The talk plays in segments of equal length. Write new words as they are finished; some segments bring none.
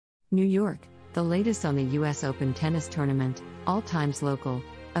New York, the latest on the U.S. Open tennis tournament, all times local.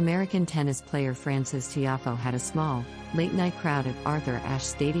 American tennis player Frances Tiafoe had a small, late-night crowd at Arthur Ashe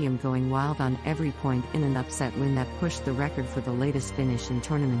Stadium going wild on every point in an upset win that pushed the record for the latest finish in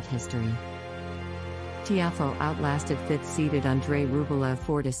tournament history. Tiafoe outlasted fifth-seeded Andrey Rublev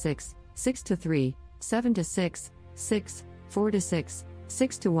 4-6, 6-3, 7-6, 6, 4-6,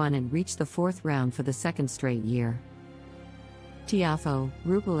 6-1 and reached the fourth round for the second straight year. Tiafoe,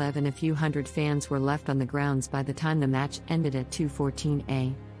 Rublev and a few hundred fans were left on the grounds by the time the match ended at 2:14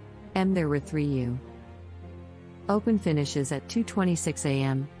 a.m. There were 3 Open finishes at 2:26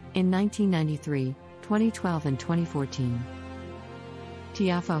 a.m. in 1993, 2012 and 2014.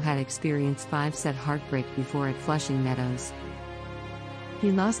 Tiafoe had experienced 5-set heartbreak before at Flushing Meadows.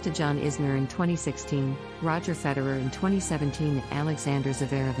 He lost to John Isner in 2016, Roger Federer in 2017 and Alexander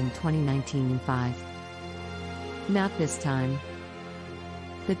Zverev in 2019 in 5. Not this time.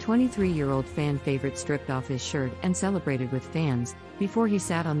 The 23-year-old fan favorite stripped off his shirt and celebrated with fans, before he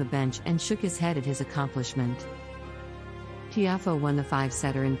sat on the bench and shook his head at his accomplishment. Tiafoe won the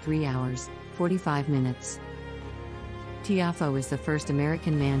 5-setter in 3 hours, 45 minutes. Tiafoe is the first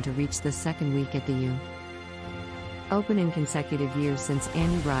American man to reach the second week at the U.S. Open in consecutive years since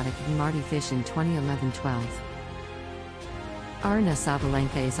Andrey Roddick and Mardy in 2011-12. Aryna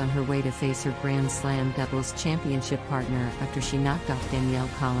Sabalenka is on her way to face her Grand Slam doubles championship partner after she knocked off Danielle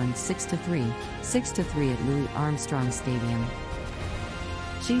Collins 6-3, 6-3 at Louis Armstrong Stadium.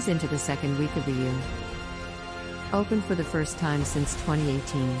 She's into the second week of the U.S. Open for the first time since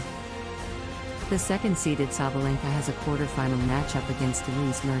 2018. The second-seeded Sabalenka has a quarterfinal matchup against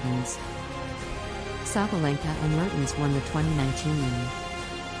Elise Mertens. Sabalenka and Mertens won the 2019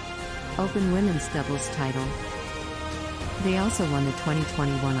 U.S. Open women's doubles title. They also won the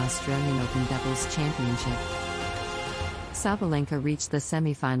 2021 Australian Open Doubles Championship. Sabalenka reached the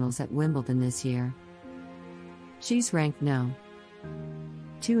semifinals at Wimbledon this year. She's ranked No.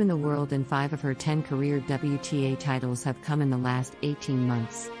 2 in the world and 5 of her 10 career WTA titles have come in the last 18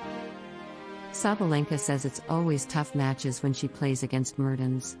 months. Sabalenka says it's always tough matches when she plays against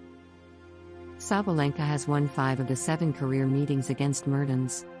Mertens. Sabalenka has won 5 of the 7 career meetings against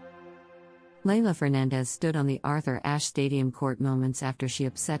Mertens. Leylah Fernandez stood on the Arthur Ashe Stadium court moments after she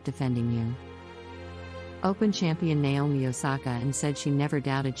upset defending U.S. Open champion Naomi Osaka and said she never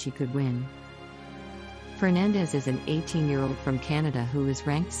doubted she could win. Fernandez is an 18-year-old from Canada who is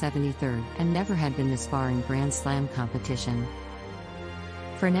ranked 73rd and never had been this far in Grand Slam competition.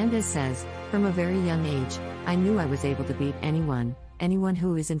 Fernandez says, "From a very young age, I knew I was able to beat anyone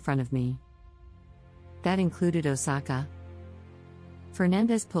who is in front of me." That included Osaka.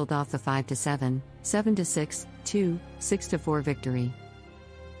 Fernandez pulled off the 5-7, 7-6, 2, 6-4 victory.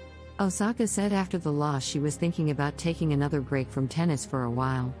 Osaka said after the loss she was thinking about taking another break from tennis for a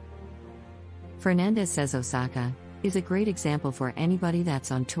while. Fernandez says Osaka is a great example for anybody that's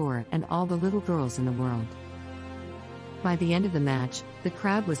on tour and all the little girls in the world. By the end of the match, the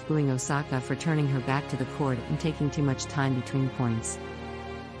crowd was booing Osaka for turning her back to the court and taking too much time between points.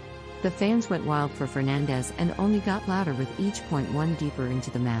 The fans went wild for Fernandez and only got louder with each point one deeper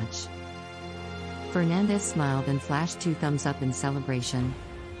into the match. Fernandez smiled and flashed 2 thumbs up in celebration.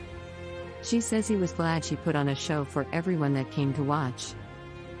 She says he was glad she put on a show for everyone that came to watch.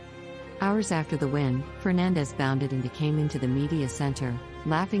 Hours after the win, Fernandez bounded and came into the media center,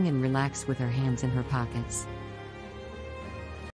 laughing and relaxed with her hands in her pockets.